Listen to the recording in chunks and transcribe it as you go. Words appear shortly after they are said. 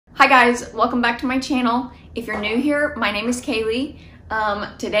guys, welcome back to my channel. If you're new here, my name is Kaylee.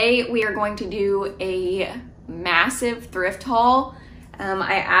 Today we are going to do a massive thrift haul.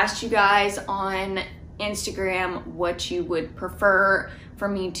 I asked you guys on Instagram what you would prefer for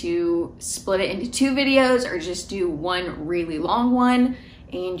me to split it into two videos or just do one really long one,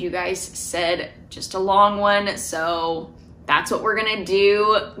 and you guys said just a long one, so that's what we're gonna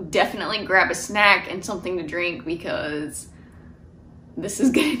do. Definitely grab a snack and something to drink because this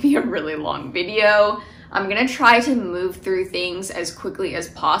is gonna be a really long video. I'm gonna try to move through things as quickly as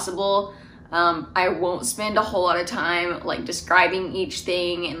possible. I won't spend a whole lot of time like describing each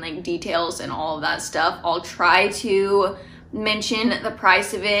thing and like details and all of that stuff. I'll try to mention the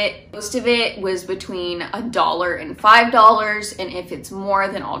price of it. Most of it was between $1 and $5, and if it's more,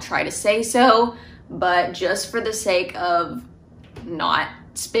 then I'll try to say so. But just for the sake of not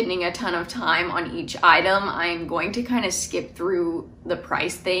spending a ton of time on each item, I'm going to kind of skip through the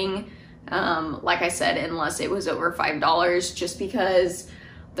price thing. Like I said, unless it was over $5, just because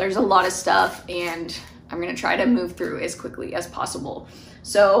there's a lot of stuff and I'm gonna try to move through as quickly as possible.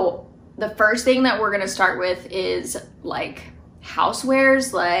 So the first thing that we're gonna start with is like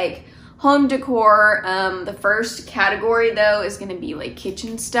housewares, like home decor. The first category though is gonna be like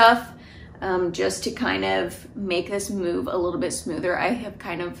kitchen stuff. Just to kind of make this move a little bit smoother, I have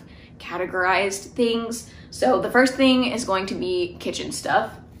kind of categorized things. So the first thing is going to be kitchen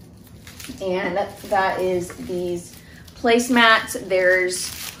stuff, and that is these placemats. There's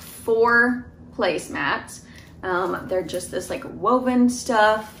 4 placemats. They're just this like woven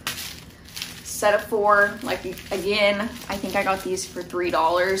stuff, set of 4. Like again, I think I got these for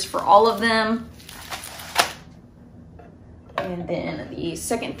 $3 for all of them. And then the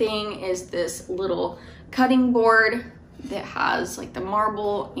second thing is this little cutting board that has like the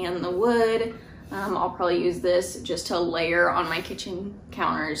marble and the wood. I'll probably use this just to layer on my kitchen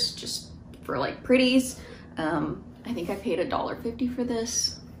counters just for like pretties. I think I paid $1.50 for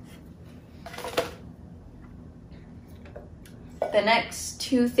this. The next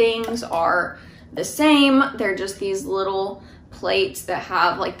 2 things are the same. They're just these little plates that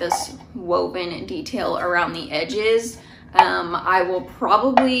have like this woven detail around the edges. I will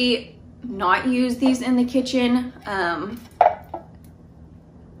probably not use these in the kitchen.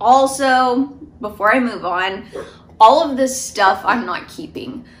 Also, before I move on, all of this stuff I'm not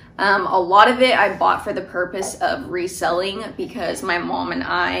keeping. A lot of it I bought for the purpose of reselling because my mom and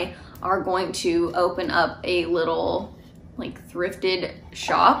I are going to open up a little like thrifted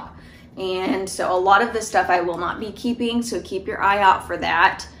shop. And so a lot of this stuff I will not be keeping, so keep your eye out for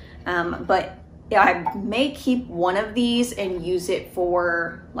that. But I may keep one of these and use it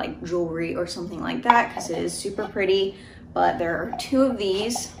for like jewelry or something like that because it is super pretty, but there are 2 of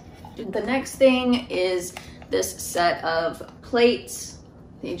these. The next thing is this set of plates.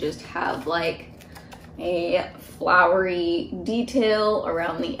 They just have like a flowery detail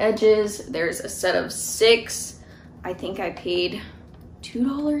around the edges. There's a set of 6. I think I paid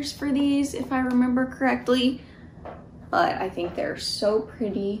 $2 for these if I remember correctly, but I think they're so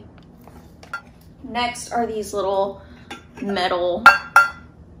pretty. Next are these little metal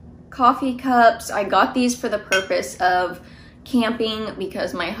coffee cups. I got these for the purpose of camping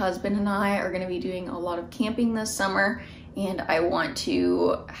because my husband and I are going to be doing a lot of camping this summer, and I want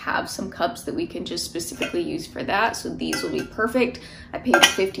to have some cups that we can just specifically use for that. So these will be perfect. I paid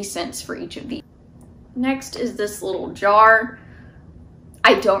 50 cents for each of these. Next is this little jar.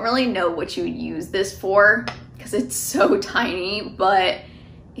 I don't really know what you would use this for because it's so tiny, but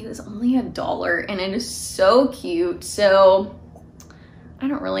it was only $1 and it is so cute. So I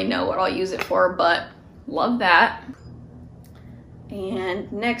don't really know what I'll use it for, but love that. And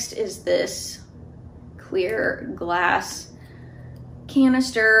next is this clear glass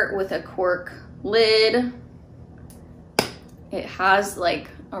canister with a cork lid. It has like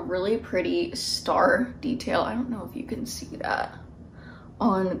a really pretty star detail. I don't know if you can see that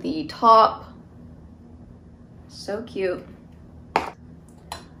on the top. So cute.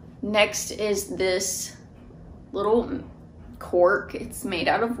 Next is this little cork. It's made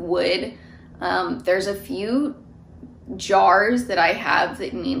out of wood. There's a few jars that I have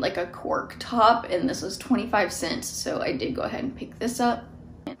that need like a cork top, and this was 25 cents, so I did go ahead and pick this up.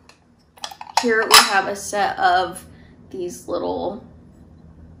 Here we have a set of these little,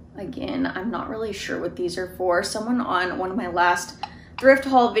 again, I'm not really sure what these are for. Someone on one of my last thrift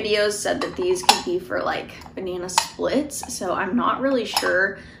haul videos said that these could be for like banana splits, so I'm not really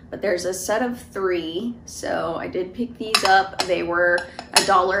sure. But there's a set of 3, so I did pick these up. They were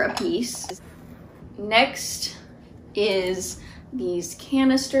 $1 a piece. Next is these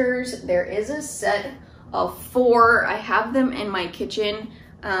canisters. There is a set of 4. I have them in my kitchen.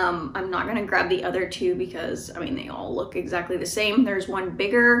 I'm not gonna grab the other two because, I mean, they all look exactly the same. There's one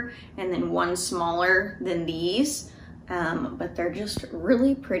bigger and then one smaller than these, but they're just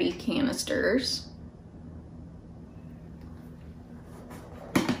really pretty canisters.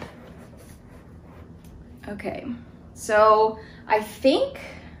 Okay, so I think,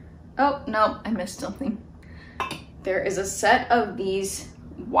 oh no, I missed something. There is a set of these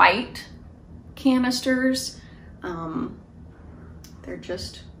white canisters. They're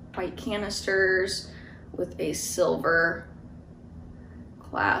just white canisters with a silver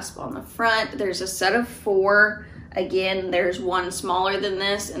clasp on the front. There's a set of 4. Again, there's one smaller than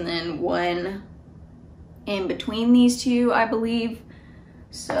this and then one in between these two, I believe.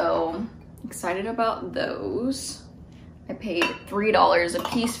 So excited about those. I paid $3 a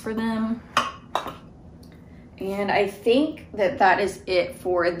piece for them. And I think that that is it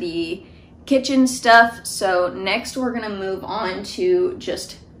for the kitchen stuff. So next we're gonna move on to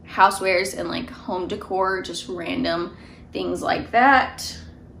just housewares and like home decor, just random things like that.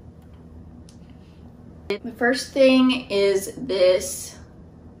 The first thing is this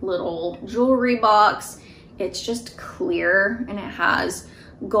little jewelry box. It's just clear and it has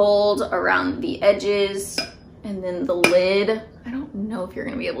gold around the edges, and then the lid, I don't know if you're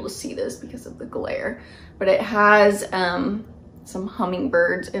gonna be able to see this because of the glare, but it has some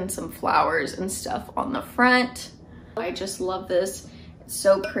hummingbirds and some flowers and stuff on the front. I just love this. It's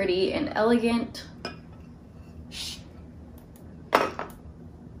so pretty and elegant.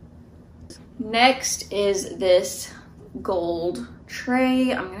 Next is this gold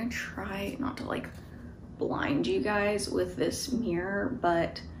tray. I'm gonna try not to like blind you guys with this mirror,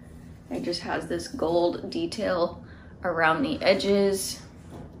 but it just has this gold detail around the edges,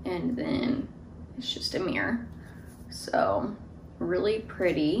 and then it's just a mirror. So really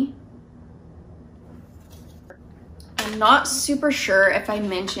pretty. I'm not super sure if I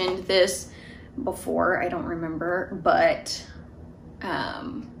mentioned this before, I don't remember, but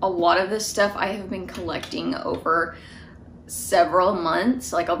a lot of this stuff I have been collecting over several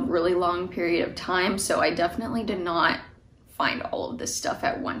months, like a really long period of time. So I definitely did not find all of this stuff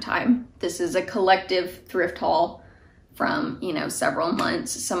at one time. This is a collective thrift haul from, you know, several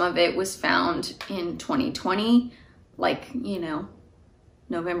months. Some of it was found in 2020, like, you know,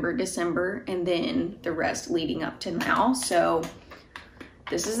 November, December, and then the rest leading up to now. So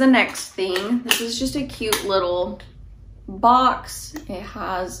this is the next thing. This is just a cute little box. It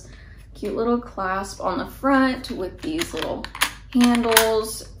has a cute little clasp on the front with these little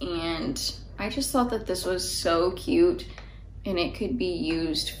handles, and I just thought that this was so cute, and it could be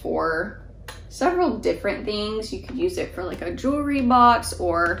used for several different things. You could use it for like a jewelry box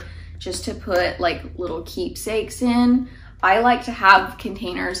or just to put like little keepsakes in. I like to have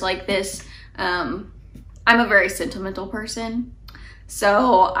containers like this. I'm a very sentimental person,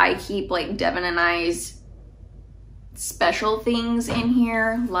 so I keep like Devin and I's special things in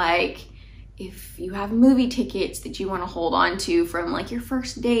here, like if you have movie tickets that you want to hold on to from like your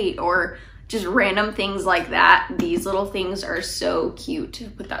first date or just random things like that. These little things are so cute to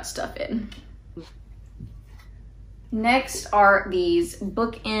put that stuff in. Next are these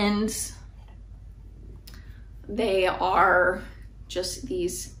bookends. They are just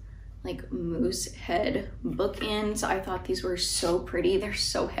these like moose head bookends. I thought these were so pretty. They're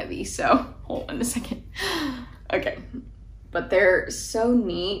so heavy, so hold on a second. Okay, but they're so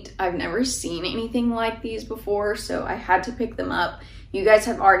neat. I've never seen anything like these before, so I had to pick them up. You guys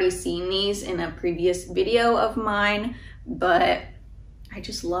have already seen these in a previous video of mine, but I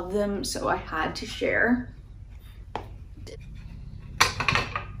just love them, so I had to share.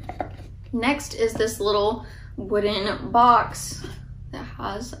 Next is this little wooden box that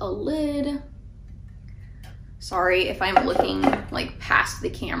has a lid. Sorry if I'm looking like past the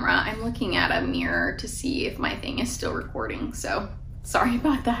camera. I'm looking at a mirror to see if my thing is still recording, so sorry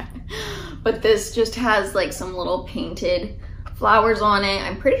about that. But this just has like some little painted flowers on it.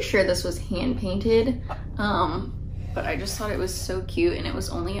 I'm pretty sure this was hand painted, but I just thought it was so cute, and it was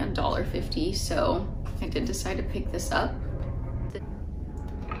only $1.50, so I did decide to pick this up.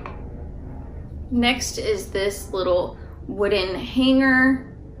 Next is this little wooden hanger.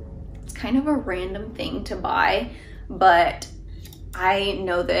 It's kind of a random thing to buy, but I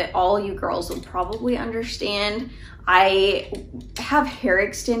know that all you girls will probably understand. I have hair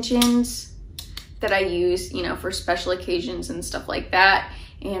extensions that I use, you know, for special occasions and stuff like that.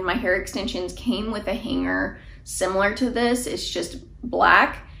 And my hair extensions came with a hanger similar to this. It's just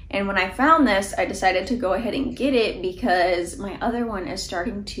black. And when I found this, I decided to go ahead and get it because my other one is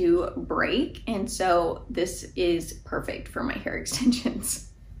starting to break. And so this is perfect for my hair extensions.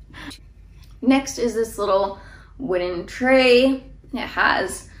 Next is this little wooden tray. It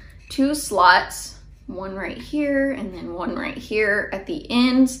has 2 slots, one right here and then one right here at the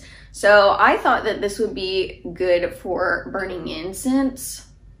ends. So I thought that this would be good for burning incense.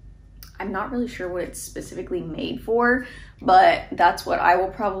 I'm not really sure what it's specifically made for, but that's what I will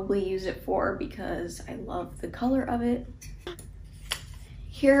probably use it for because I love the color of it.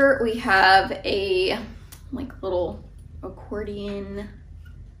 Here we have a like little accordion,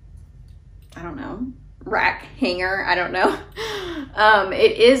 I don't know, rack hanger, I don't know.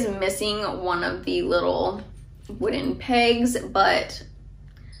 It is missing one of the little wooden pegs, but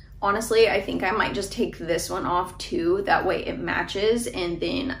honestly, I think I might just take this one off too. That way it matches, and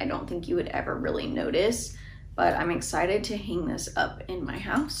then I don't think you would ever really notice. But I'm excited to hang this up in my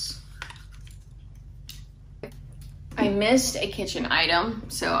house. I missed a kitchen item,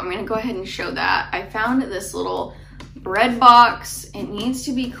 so I'm gonna go ahead and show that. I found this little bread box. It needs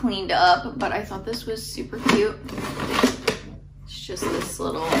to be cleaned up, but I thought this was super cute. It's just this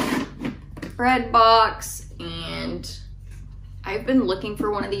little bread box, and I've been looking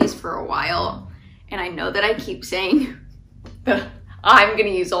for one of these for a while, and I know that I keep saying that I'm gonna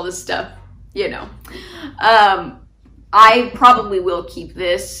use all this stuff, you know. I probably will keep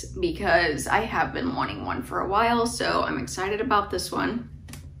this because I have been wanting one for a while, so I'm excited about this one.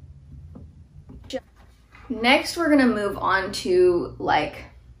 Next, we're gonna move on to like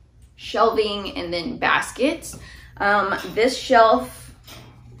shelving and then baskets. This shelf,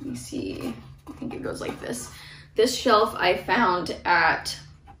 let me see, I think it goes like this. This shelf I found at,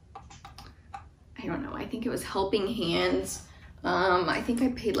 I don't know, I think it was Helping Hands. I think I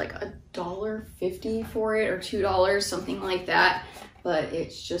paid like $1.50 for it or $2, something like that. But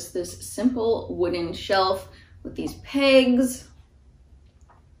it's just this simple wooden shelf with these pegs.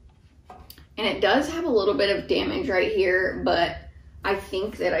 And it does have a little bit of damage right here, but I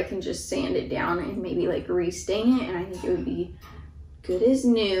think that I can just sand it down and maybe like restain it, and I think it would be good as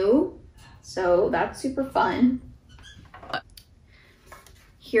new. So that's super fun.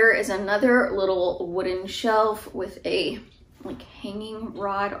 Here is another little wooden shelf with a like hanging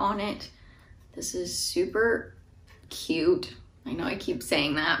rod on it. This is super cute. I know I keep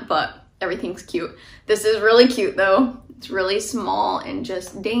saying that, but everything's cute. This is really cute though. It's really small and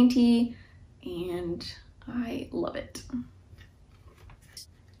just dainty, and I love it.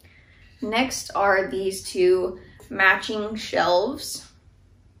 Next are these 2 matching shelves.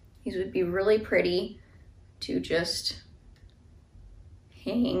 These would be really pretty to just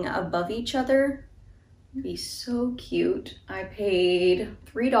hang above each other. It'd be so cute. I paid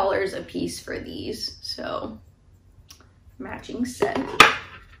 $3 a piece for these, so matching set.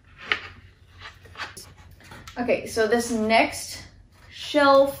 Okay, so this next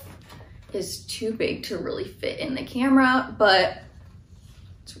shelf is too big to really fit in the camera, but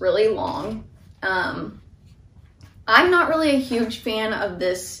it's really long. I'm not really a huge fan of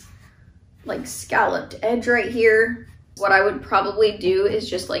this like scalloped edge right here. What I would probably do is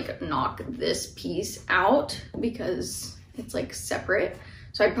just like knock this piece out because it's like separate.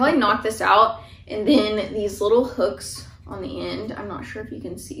 So I'd probably knock this out, and then these little hooks on the end, I'm not sure if you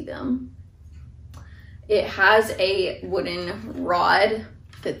can see them. It has a wooden rod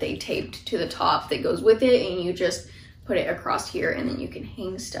that they taped to the top that goes with it, and you just put it across here and then you can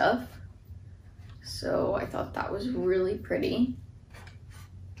hang stuff. So I thought that was really pretty.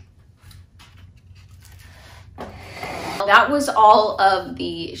 That was all of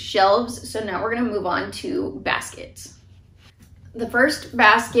the shelves, so now we're gonna move on to baskets. The first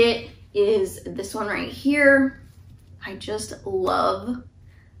basket is this one right here. I just love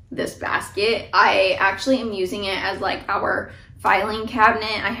this basket. I actually am using it as like our filing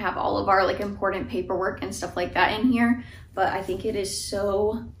cabinet. I have all of our like important paperwork and stuff like that in here, but I think it is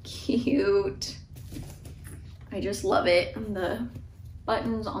so cute. I just love it. And the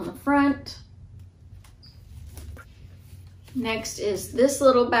buttons on the front. Next is this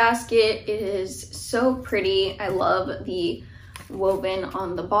little basket. It is so pretty. I love the woven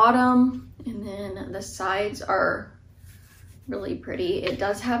on the bottom, and then the sides are really pretty. It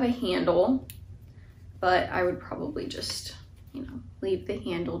does have a handle, but I would probably just, you know, leave the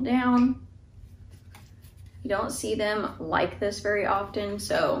handle down. You don't see them like this very often,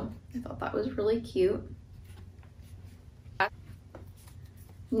 so I thought that was really cute.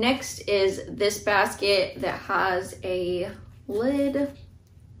 Next is this basket that has a lid.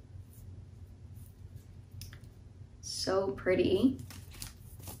 So pretty.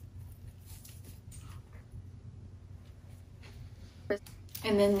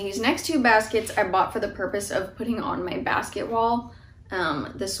 And then these next 2 baskets I bought for the purpose of putting on my basket wall.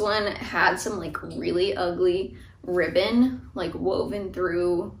 This one had some like really ugly ribbon like woven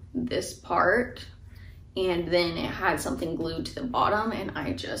through this part. and then it had something glued to the bottom and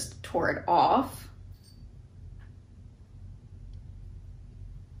I just tore it off.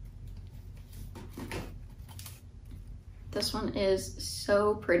 This one is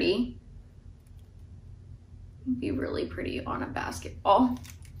so pretty. It'd be really pretty on a basketball.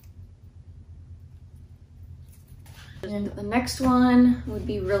 And the next one would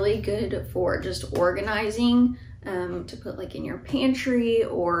be really good for just organizing, to put like in your pantry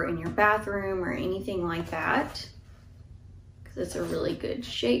or in your bathroom or anything like that, because it's a really good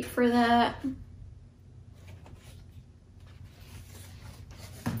shape for that.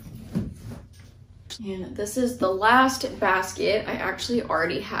 And this is the last basket. I actually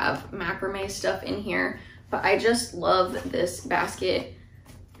already have macrame stuff in here, but I just love this basket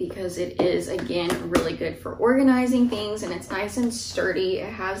because it is, again, really good for organizing things, and it's nice and sturdy.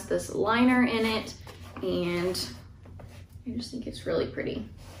 It has this liner in it, and I just think it's really pretty.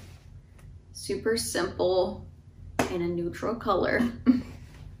 Super simple and a neutral color.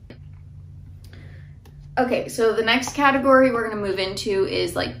 Okay, so the next category we're gonna move into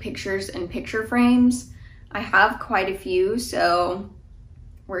is like pictures and picture frames. I have quite a few, so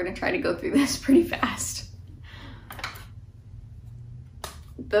we're gonna try to go through this pretty fast.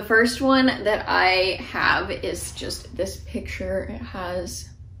 The first one that I have is just this picture. It has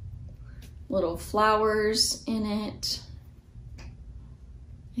little flowers in it.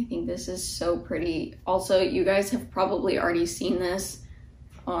 I think this is so pretty. Also, you guys have probably already seen this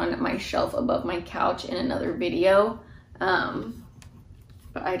on my shelf above my couch in another video, but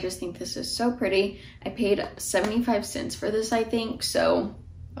I just think this is so pretty. I paid 75 cents for this, I think, so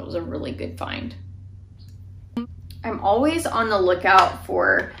that was a really good find. I'm always on the lookout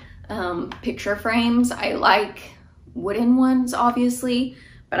for picture frames. I like wooden ones, obviously,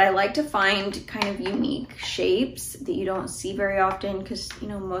 but I like to find kind of unique shapes that you don't see very often, because, you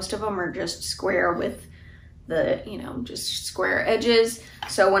know, most of them are just square with the, you know, just square edges.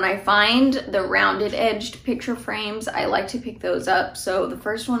 So when I find the rounded edged picture frames, I like to pick those up. So the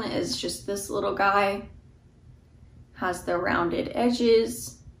first one is just this little guy, has the rounded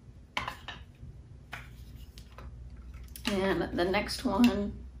edges. And the next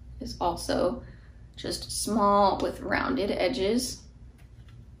one is also just small with rounded edges.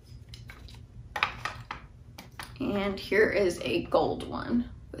 And here is a gold one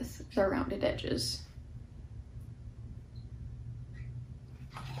with the rounded edges.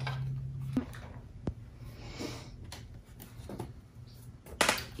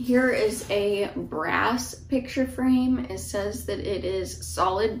 Here is a brass picture frame. It says that it is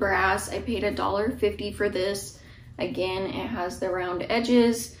solid brass. I paid $1.50 for this. Again, it has the round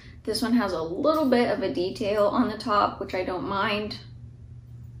edges. This one has a little bit of a detail on the top, which I don't mind.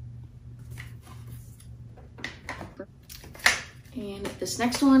 And this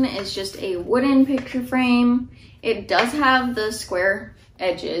next one is just a wooden picture frame. It does have the square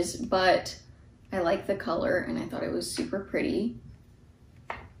edges, but I like the color and I thought it was super pretty.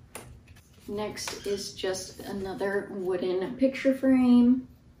 Next is just another wooden picture frame.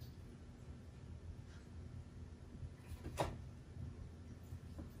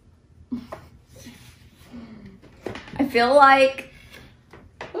 I feel like,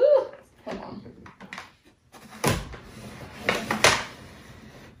 ooh, hold on.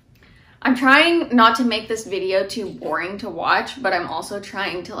 I'm trying not to make this video too boring to watch, but I'm also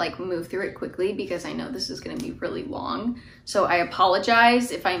trying to like move through it quickly because I know this is going to be really long. So I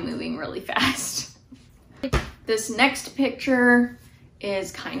apologize if I'm moving really fast. This next picture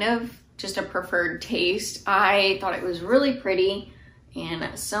is kind of just a preferred taste. I thought it was really pretty,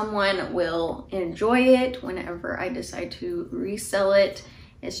 and someone will enjoy it whenever I decide to resell it.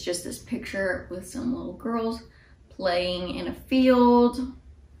 It's just this picture with some little girls playing in a field.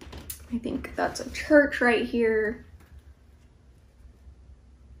 I think that's a church right here.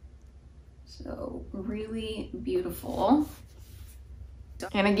 So really beautiful.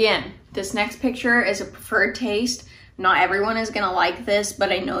 And again, this next picture is a preferred taste. Not everyone is gonna like this,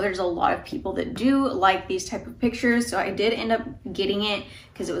 but I know there's a lot of people that do like these type of pictures. So I did end up getting it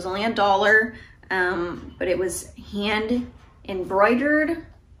because it was only $1, but it was hand embroidered.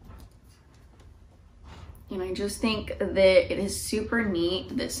 And I just think that it is super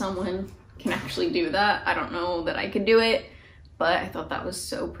neat that someone can actually do that. I don't know that I could do it, but I thought that was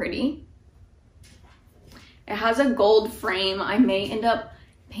so pretty. It has a gold frame. I may end up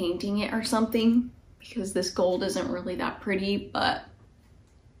painting it or something because this gold isn't really that pretty, but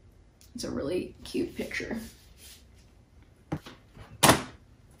it's a really cute picture.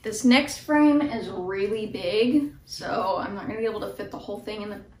 This next frame is really big, so I'm not gonna be able to fit the whole thing in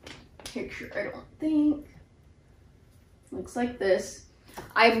the picture, I don't think. Looks like this.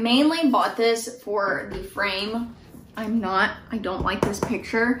 I mainly bought this for the frame. I don't like this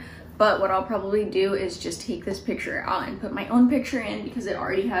picture, but what I'll probably do is just take this picture out and put my own picture in because it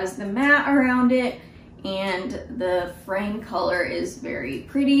already has the mat around it and the frame color is very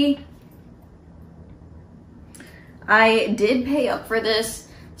pretty. I did pay up for this.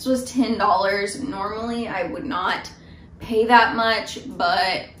 This was $10. Normally I would not pay that much,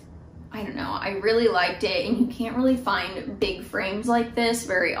 but I don't know, I really liked it, and you can't really find big frames like this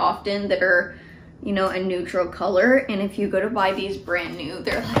very often that are, you know, a neutral color. And if you go to buy these brand new,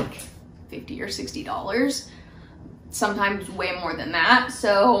 they're like $50 or $60, sometimes way more than that.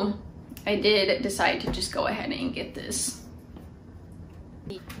 So I did decide to just go ahead and get this.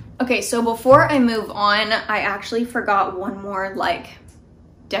 Okay, so before I move on, I actually forgot one more like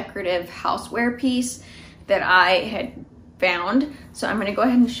decorative houseware piece that I had found. So I'm gonna go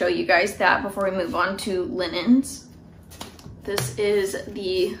ahead and show you guys that before we move on to linens. This is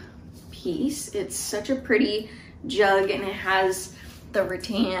the piece. It's such a pretty jug, and it has the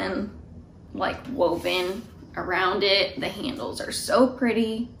rattan like woven around it. The handles are so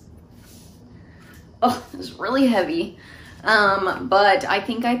pretty. Oh, it's really heavy. But I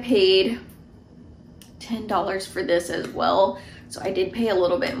think I paid $10 for this as well. So I did pay a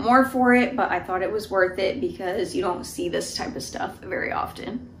little bit more for it, but I thought it was worth it because you don't see this type of stuff very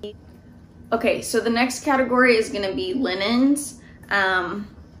often. Okay, so the next category is gonna be linens. I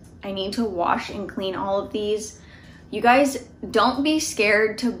need to wash and clean all of these. You guys, don't be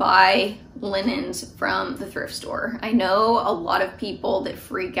scared to buy linens from the thrift store. I know a lot of people that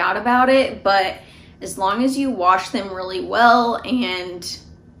freak out about it, but as long as you wash them really well and,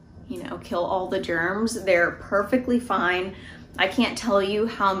 you know, kill all the germs, they're perfectly fine. I can't tell you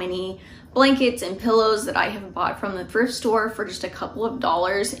how many blankets and pillows that I have bought from the thrift store for just a couple of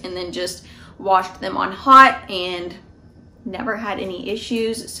dollars and then just washed them on hot and never had any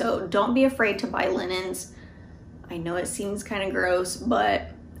issues. So don't be afraid to buy linens. I know it seems kind of gross,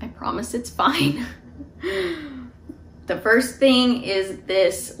 but I promise it's fine. The first thing is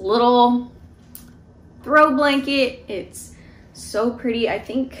this little throw blanket. It's so pretty. I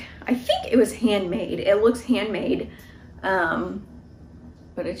think it was handmade. It looks handmade.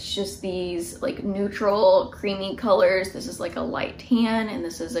 But it's just these like neutral creamy colors. This is like a light tan and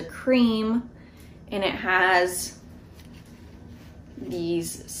this is a cream, and it has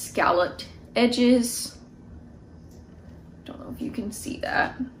these scalloped edges. Don't know if you can see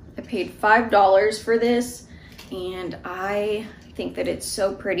that. I paid $5 for this, and I think that it's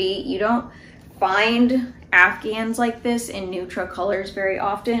so pretty. You don't find Afghans like this in neutral colors very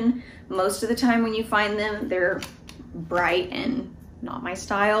often. Most of the time when you find them, they're bright and not my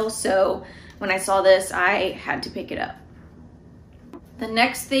style. So when I saw this, I had to pick it up. The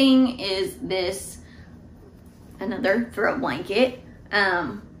next thing is this, another throw blanket.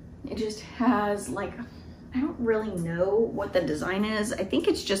 It just has like, I don't really know what the design is. I think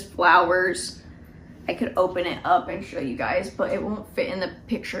it's just flowers. I could open it up and show you guys, but it won't fit in the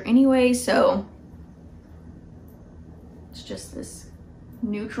picture anyway. So it's just this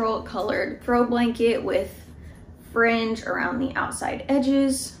neutral colored throw blanket with fringe around the outside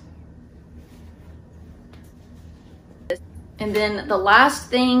edges. And then the last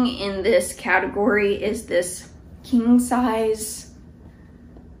thing in this category is this king size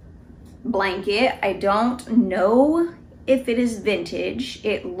blanket. I don't know if it is vintage.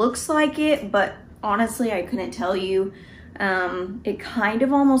 It looks like it, but honestly, I couldn't tell you. It kind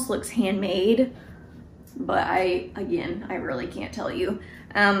of almost looks handmade, but I really can't tell you.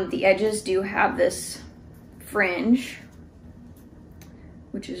 The edges do have this fringe,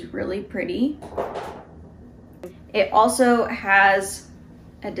 which is really pretty. It also has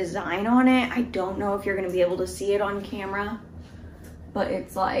a design on it. I don't know if you're gonna be able to see it on camera, but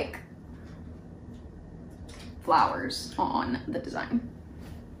it's like flowers on the design.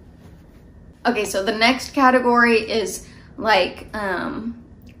 Okay, so the next category is like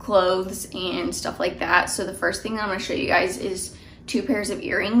clothes and stuff like that. So the first thing I'm gonna show you guys is 2 pairs of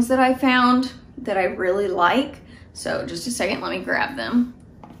earrings that I found that I really like. So just a second, let me grab them.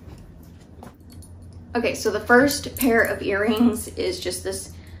 Okay, so the first pair of earrings is just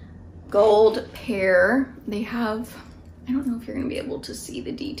this gold pair. They have, I don't know if you're gonna be able to see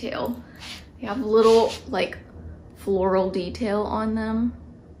the detail. They have a little like floral detail on them.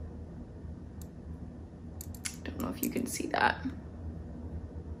 Don't know if you can see that.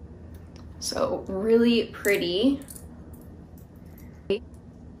 So really pretty.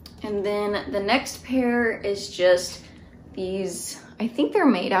 And then the next pair is just these, I think they're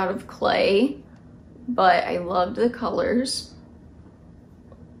made out of clay, but I loved the colors.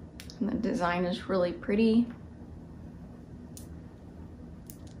 And the design is really pretty.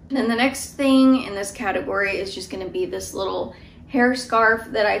 Then the next thing in this category is just gonna be this little hair scarf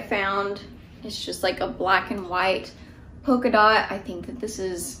that I found. It's just like a black and white polka dot. I think that this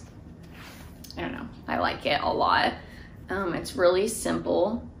is, I don't know, I like it a lot. It's really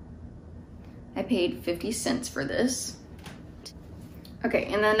simple. I paid 50 cents for this. Okay,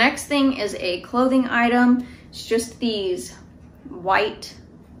 and the next thing is a clothing item. It's just these white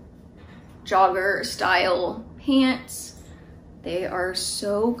jogger style pants. They are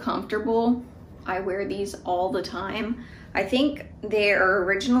so comfortable. I wear these all the time. I think they are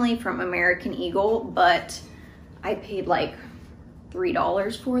originally from American Eagle, but I paid like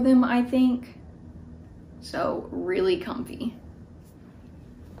 $3 for them, I think. So really comfy.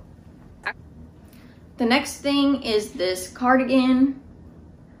 The next thing is this cardigan.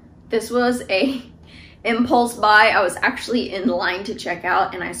 This was a impulse buy. I was actually in line to check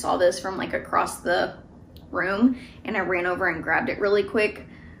out and I saw this from like across the room and I ran over and grabbed it really quick.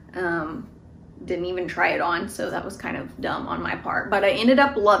 Didn't even try it on, so that was kind of dumb on my part, but I ended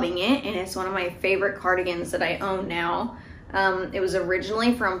up loving it and it's one of my favorite cardigans that I own now. It was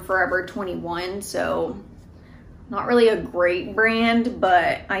originally from Forever 21, so not really a great brand,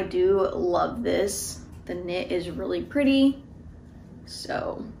 but I do love this. The knit is really pretty,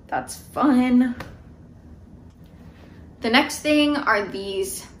 so that's fun. The next thing are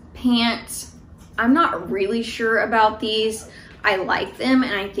these pants. I'm not really sure about these. I like them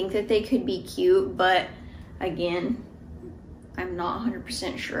and I think that they could be cute, but again, I'm not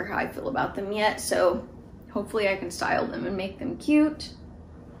 100% sure how I feel about them yet, so hopefully I can style them and make them cute.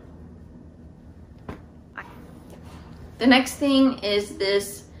 The next thing is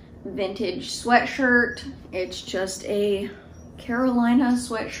this vintage sweatshirt. It's just a Carolina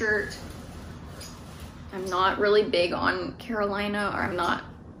sweatshirt. I'm not really big on Carolina, or I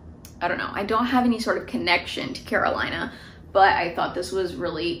don't know, I don't have any sort of connection to Carolina, but I thought this was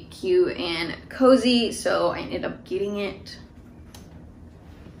really cute and cozy, so I ended up getting it.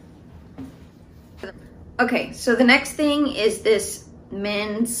 Okay, so the next thing is this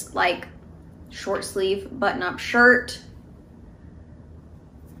men's like short sleeve button-up shirt.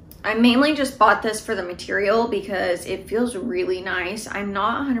 I mainly just bought this for the material because it feels really nice. I'm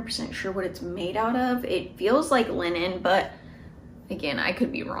not 100% sure what it's made out of. It feels like linen, but again, I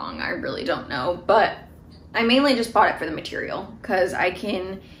could be wrong. I really don't know, but I mainly just bought it for the material because I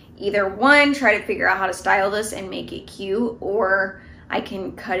can either one, try to figure out how to style this and make it cute, or I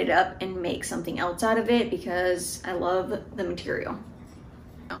can cut it up and make something else out of it because I love the material.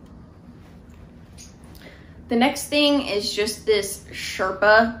 The next thing is just this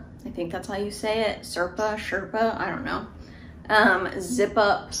Sherpa. I think that's how you say it. Sherpa, I don't know. Zip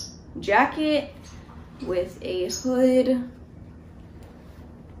up jacket with a hood.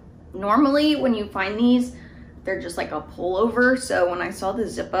 Normally when you find these, they're just like a pullover. So when I saw the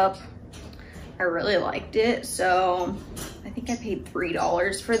zip up, I really liked it. So I think I paid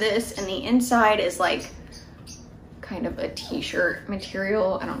 $3 for this. And the inside is like kind of a t-shirt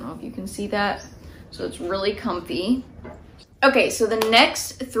material. I don't know if you can see that. So it's really comfy. Okay, so the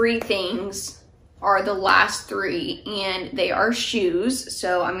next three things are the last three, and they are shoes.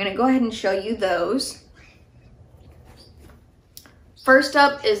 So I'm gonna go ahead and show you those. First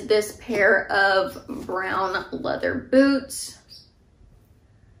up is this pair of brown leather boots.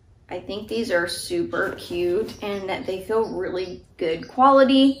 I think these are super cute and that they feel really good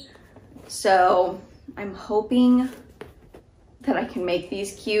quality. So I'm hoping that I can make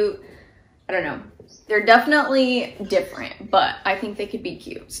these cute. I don't know. They're definitely different, but I think they could be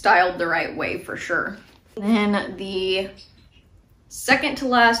cute, styled the right way for sure. Then the second to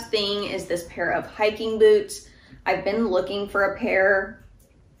last thing is this pair of hiking boots. I've been looking for a pair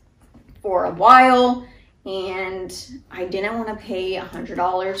for a while and I didn't want to pay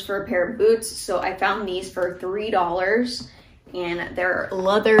 $100 for a pair of boots, so I found these for $3 and they're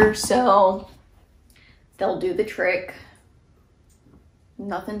leather, so they'll do the trick.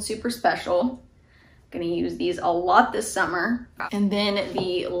 Nothing super special. Gonna use these a lot this summer. And then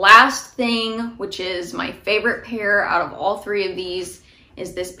the last thing, which is my favorite pair out of all three of these,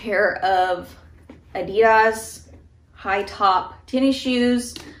 is this pair of Adidas high top tennis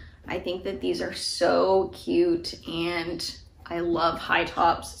shoes. I think that these are so cute and I love high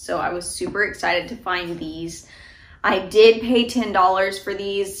tops, so I was super excited to find these. I did pay $10 for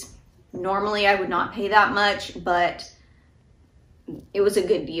these. Normally I would not pay that much, but it was a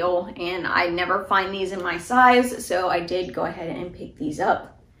good deal and I never find these in my size, so I did go ahead and pick these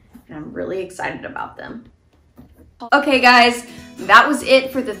up and I'm really excited about them. Okay guys, that was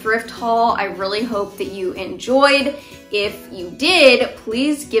it for the thrift haul. I really hope that you enjoyed. If you did,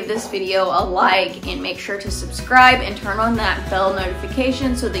 please give this video a like and make sure to subscribe and turn on that bell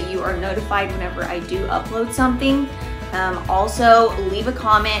notification so that you are notified whenever I do upload something. Also, leave a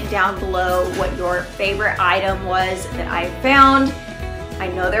comment down below what your favorite item was that I found. I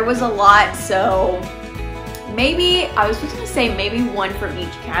know there was a lot, so maybe, I was just gonna say maybe one from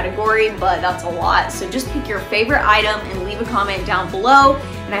each category, but that's a lot. So just pick your favorite item and leave a comment down below.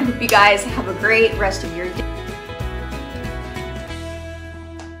 And I hope you guys have a great rest of your day.